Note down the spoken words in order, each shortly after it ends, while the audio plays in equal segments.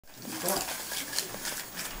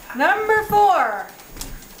Number 4.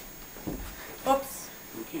 Oops.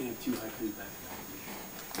 We can't have 2 haikus back.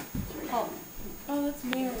 Oh, that's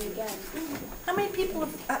Mary again. How many people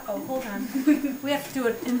have... Uh-oh, hold on. We have to do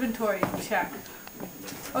an inventory check.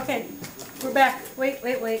 Okay, we're back. Wait.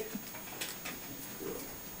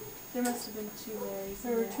 There must have been 2 Marys.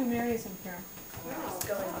 There were 2 Marys in here. What's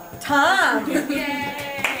going on? Tom!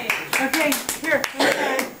 Yay! Okay, here.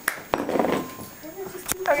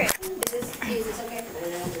 Okay. Is this okay?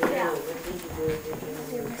 Yeah.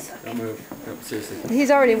 Don't move. No, seriously.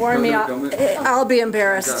 He's already warned me. I'll be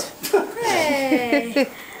embarrassed. Hey!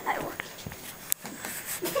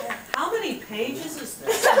 How many pages is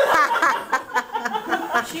this?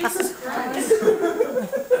 Jesus Christ.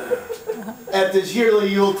 At this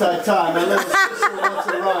yearly Yuletide time, my little sister wants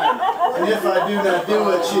a rhyme. And if I do not do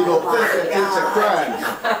it, she will think that it's a crime.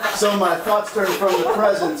 So my thoughts turn from the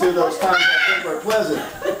present to those times I think were pleasant.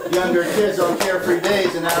 Younger kids on carefree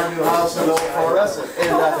days in our new house in old fluorescent.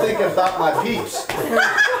 And I think about my peeps.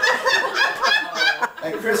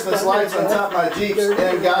 And Christmas lights on top my Jeeps.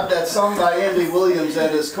 And got that song by Andy Williams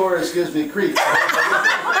and his chorus gives me creeps.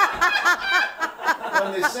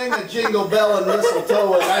 When they sing a jingle bell and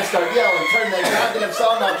mistletoe and I start yelling, turn that goddamn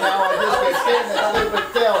song up now, I just get scared that stupid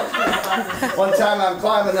feeling. One time I'm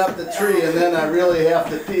climbing up the tree and then I really have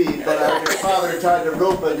to pee, but your father tied a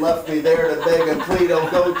rope and left me there to beg and plead, oh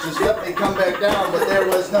go, just let me come back down, but there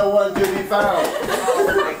was no one to be found.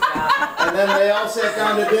 And then they all sat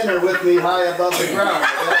down to dinner with me high above the ground.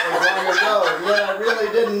 That was long ago, and yet I really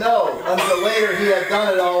didn't know, until later he had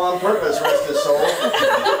done it all on purpose, rest his soul.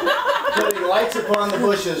 Putting lights upon the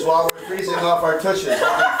bushes while we're freezing off our tushes,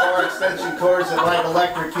 looking for extension cords that might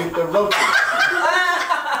electrocute the roaches.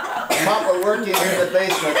 Papa working in the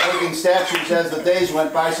basement, making statues as the days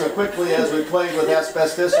went by so quickly as we played with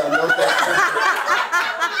asbestos on those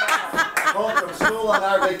home from school on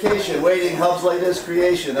our vacation, waiting Hub's latest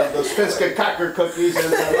creation of those Fiska Cocker cookies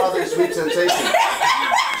and some other sweet sensations.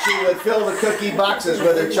 She would fill the cookie boxes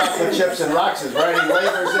with her chocolate chips and roxas, writing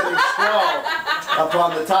labors in scrawl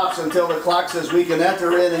upon the tops until the clock says we can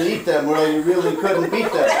enter in and eat them where you really couldn't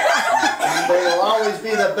beat them. They will always be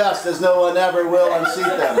the best as no one ever will unseat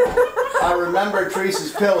them. I remember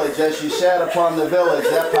Teresa's pillage as she sat upon the village,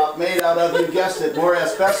 that pop made out of, you guessed it, more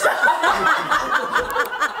asbestos.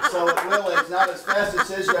 So at Willie's, not as fast as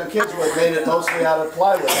his young kids would, made it mostly out of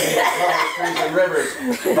plywood, made it tunnels, trees, and rivers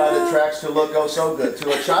by the tracks to look oh so good.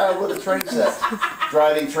 To a child with a train set,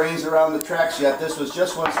 driving trains around the tracks, yet this was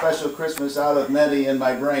just one special Christmas out of many in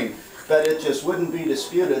my brain. That it just wouldn't be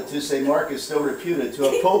disputed to say Mark is still reputed to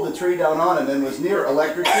have pulled the tree down on him and was near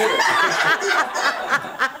electrocuted.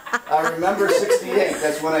 I remember '68,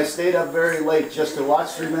 that's when I stayed up very late just to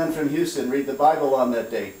watch 3 men from Houston read the Bible on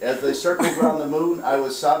that date. As they circled around the moon, I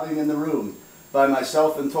was sobbing in the room, by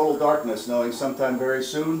myself in total darkness, knowing sometime very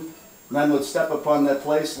soon, men would step upon that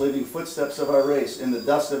place, leaving footsteps of our race in the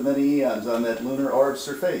dust of many eons on that lunar orb's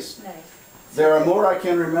surface. Nice. There are more I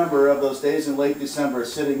can remember of those days in late December,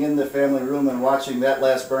 sitting in the family room and watching that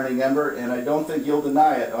last burning ember, and I don't think you'll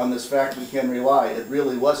deny it. On this fact we can rely. It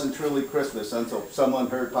really wasn't truly Christmas until someone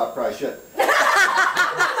heard Pop cry shit.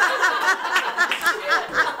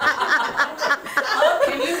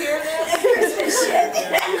 Can you hear this?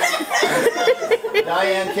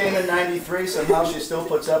 Diane came in '93, somehow she still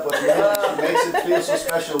puts up with me. She makes it feel so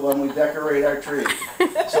special when we decorate our tree.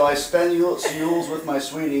 So I spend Yules with my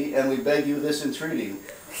sweetie, and we beg you this entreaty.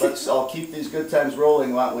 Let's all keep these good times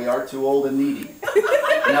rolling while we are too old and needy.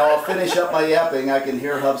 Now I'll finish up my yapping, I can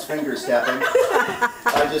hear Hub's fingers tapping.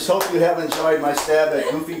 I just hope you have enjoyed my stab at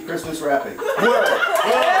goofy Christmas rapping.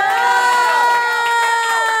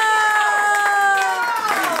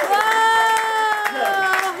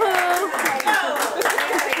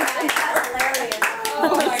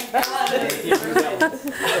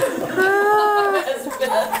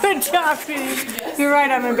 Good job, Pete. You're right,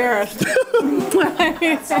 I'm embarrassed.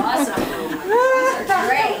 That's awesome.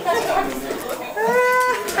 Great.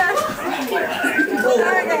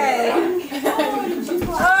 Okay.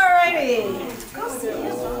 Alrighty.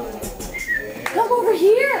 Come over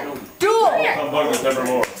here. Duel. Come Bugnitz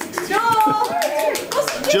evermore. Duel.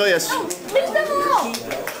 Julius. Leave them alone.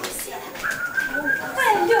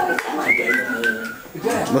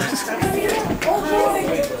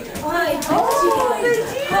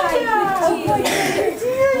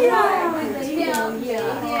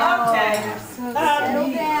 Okay.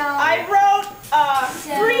 I wrote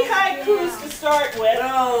 3 haikus to start with.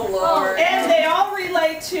 Oh, Lord. And they all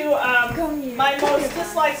relate to my most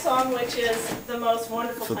disliked song, which is the most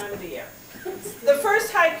wonderful time of the year. The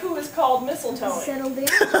first haiku is called mistletoe. Settle down.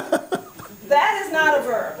 That is not a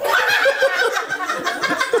verb.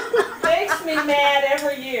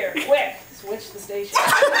 station.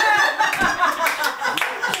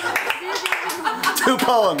 2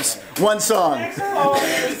 poems, 1 song. Next poem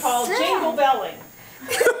is called Jingle Belling.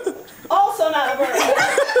 Also not a verb.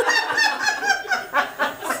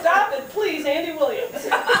 Stop it, please, Andy Williams.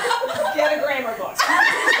 Get a grammar book.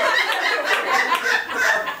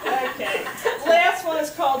 Okay. Last one is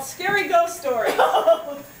called Scary Ghost Story.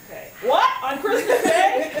 Okay. What? On Christmas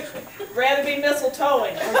Day? Rather be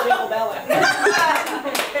mistletoeing or jingle belling.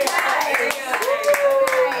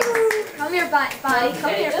 Come here, buddy.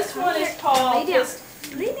 Come Okay, here. this one is Lay called down. just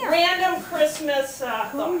Lay down. Random Christmas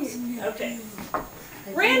thoughts. Okay.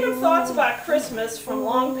 Random thoughts about Christmas from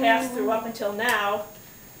long past through up until now.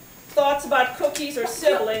 Thoughts about cookies or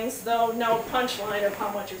siblings, though no punchline of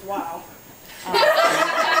how much is wow.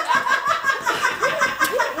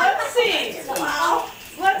 Let's see.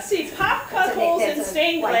 Let's see. Pop cut holes in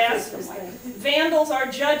stained glass. Vandals are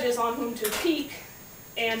judges on whom to peek.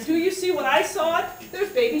 And do you see what I saw? There's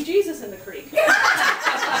baby Jesus in the creek.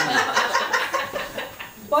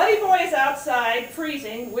 Buddy Boy is outside,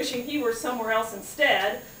 freezing, wishing he were somewhere else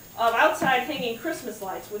instead of outside hanging Christmas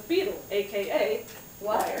lights with Beetle, a.k.a.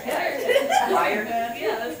 Wirehead. Wirehead?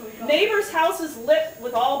 Yeah, that's what we call it. Neighbors' houses lit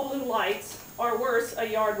with all blue lights, or worse, a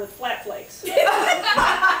yard with flat flakes.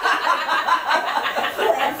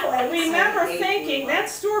 Remember thinking that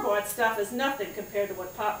store-bought stuff is nothing compared to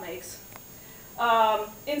what Pop makes.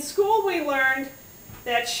 In school we learned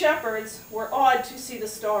that shepherds were awed to see the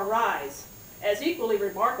star rise. As equally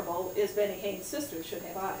remarkable is Benny Haines' sisters should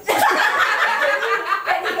have eyes.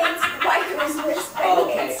 Benny Haines' White Christmas. Oh,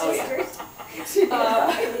 Benny okay. Haines' Oh, yeah.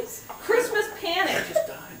 sisters. Christmas panic.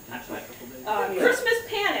 Christmas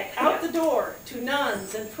panic out the door to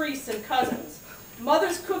nuns and priests and cousins.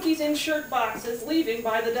 Mother's cookies in shirt boxes, leaving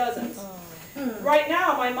by the dozens. Right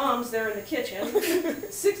now, my mom's there in the kitchen.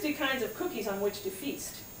 60 kinds of cookies on which to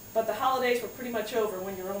feast. But the holidays were pretty much over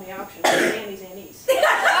when your only option was Annie's Annie's.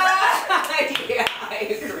 Yeah,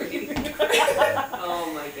 I agree.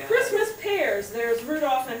 Oh my God. Christmas pears. There's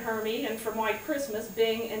Rudolph and Hermie, and from White Christmas,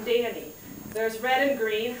 Bing and Danny. There's red and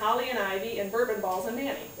green, holly and ivy, and bourbon balls and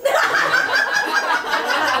Nanny.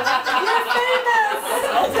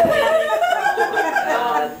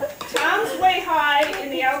 Tom's way high in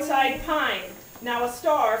the outside pine, now a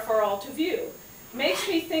star for all to view. Makes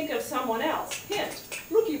me think of someone else. Hint,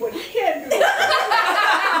 looky what you can do.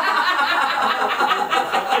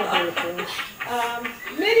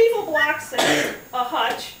 Medieval block set, a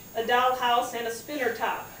hutch, a dollhouse, and a spinner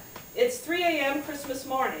top. It's 3 a.m. Christmas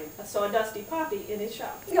morning. I saw Dusty Poppy in his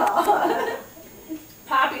shop.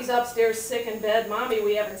 Poppy's upstairs sick in bed, Mommy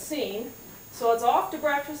we haven't seen. So it's off to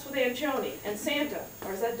breakfast with Aunt Joni and Santa,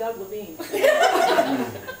 or is that Doug Levine?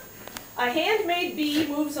 A handmade bee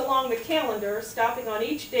moves along the calendar, stopping on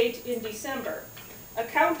each date in December. A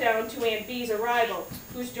countdown to Aunt Bee's arrival,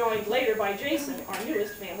 who's joined later by Jason, our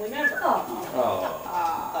newest family member.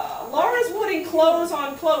 Laura's putting clothes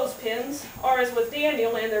on clothespins, or as with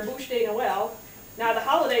Daniel and their bouche de Noël. Now the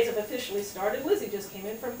holidays have officially started. Lizzie just came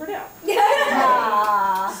in from Purdue.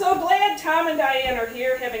 So glad Tom and Diane are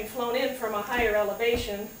here, having flown in from a higher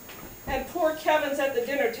elevation. And poor Kevin's at the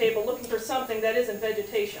dinner table looking for something that isn't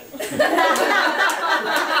vegetation.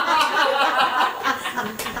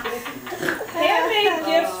 Handmade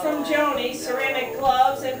gifts from Joni, ceramic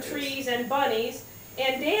gloves and trees and bunnies.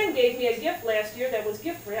 And Dan gave me a gift last year that was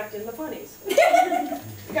gift wrapped in the bunnies.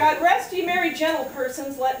 God rest ye merry gentle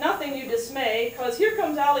persons, let nothing you dismay, cause here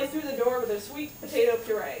comes Ollie through the door with a sweet potato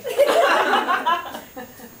puree.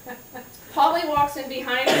 Polly walks in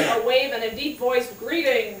behind her, a wave and a deep voiced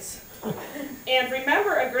greetings. And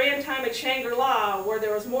remember a grand time at Shangri-La where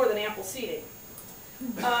there was more than ample seating.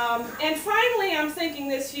 And finally, I'm thinking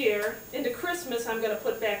this year, into Christmas, I'm going to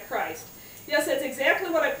put back Christ. Yes, that's exactly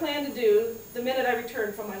what I plan to do the minute I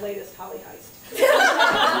return from my latest holly heist.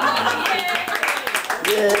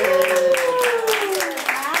 Yay!